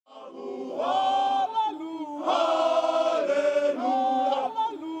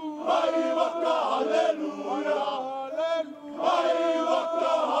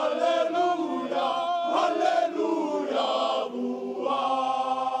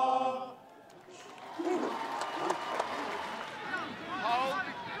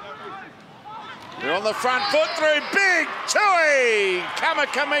They're on the front foot through. Big Tui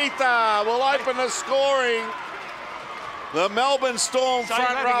Kamakamita will open the scoring. The Melbourne Storm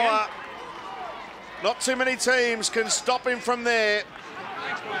front rower. Not too many teams can stop him from there.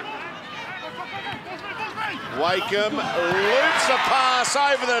 Wakeham loops a pass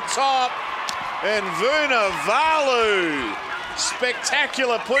over the top. And Vunivalu,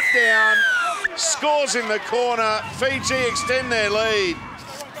 spectacular put down, scores in the corner. Fiji extend their lead.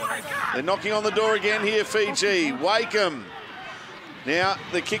 They're knocking on the door again here, Fiji. Wakeham. Now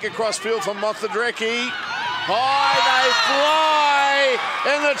the kick across field from Mothadreki. High they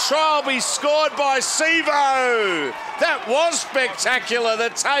fly, and the try will be scored by Sivo. That was spectacular, the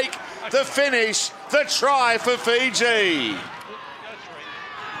take, the finish, the try for Fiji.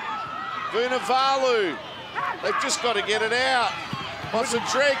 Vunivalu, they've just got to get it out.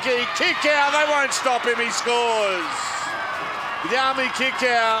 Mothadreki, kick out, they won't stop him, he scores. The army kick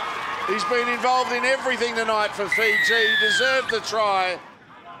out. He's been involved in everything tonight for Fiji, deserved the try.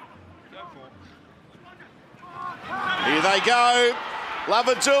 Here they go.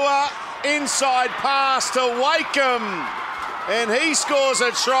 Lavadua, inside pass to Wakeham. And he scores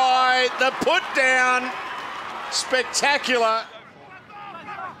a try. The put down, spectacular.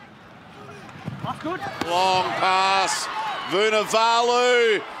 Long pass.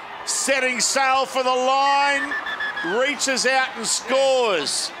 Vunivalu setting sail for the line. Reaches out and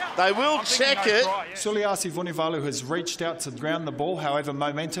scores. They will check it. Suliasi Vunivalu has reached out to ground the ball. However,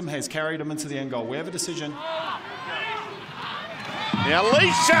 momentum has carried him into the end goal. We have a decision. Now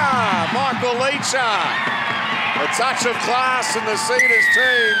Leacher, Michael Leacher. A touch of class in the Cedars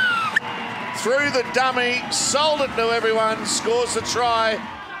team. Through the dummy, sold it to everyone, scores the try.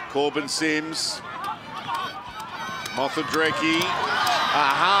 Corbin Sims. Mothadreki, a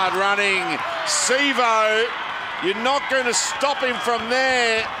hard running Sivo. You're not going to stop him from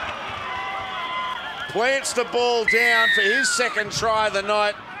there. Plants the ball down for his second try of the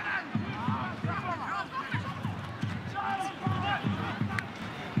night.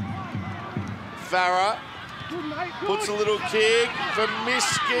 Farah puts a little kick for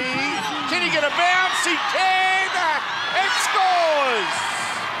Miski. Can he get a bounce? He can! And scores!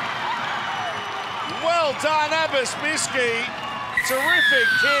 Well done, Abbas Miski. Terrific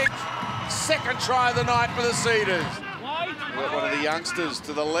kick. Second try of the night for the Cedars. We've got one of the youngsters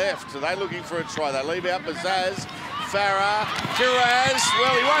to the left. Are they looking for a try? They leave out Bazaz. Farah, Kiraz.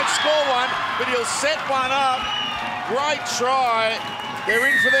 Well, he won't score one, but he'll set one up. Great try. They're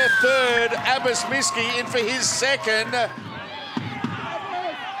in for their third. Abbas Miski in for his second.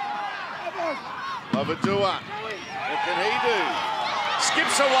 Lavadua, what can he do?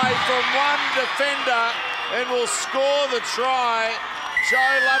 Skips away from one defender and will score the try. Joe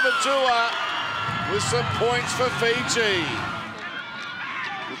Lavadua with some points for Fiji.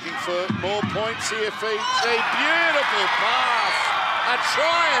 Looking for more points here, Fiji. Beautiful pass. A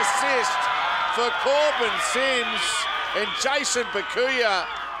try assist for Corbin Sims. And Jason Bakuya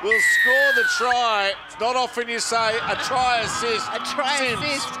will score the try. It's not often you say a try assist. A try Sims.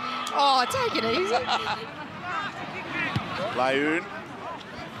 assist. Oh, take it easy. Leun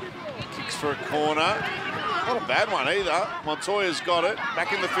kicks for a corner. Not a bad one either. Montoya's got it.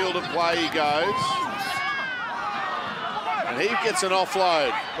 Back in the field of play he goes. And he gets an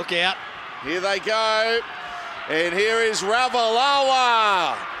offload. Look out. Here they go. And here is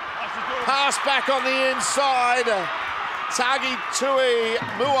Ravalawa. Pass back on the inside. Tagi Tui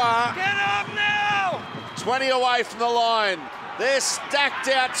Mua. Get up now! 20 away from the line. They're stacked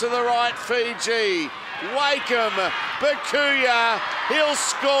out to the right, Fiji. Wakeham, Bakuya, he'll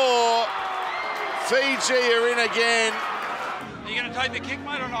score. Fiji are in again. Are you going to take the kick,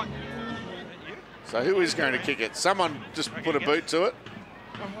 mate, or not? You? So who is going to kick it? Someone just put a boot to it.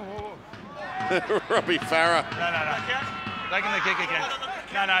 Robbie Farah. No. Taking the kick again.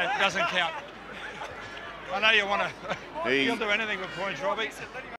 No, it doesn't count. I know you want to. You'll do anything with points, Robbie.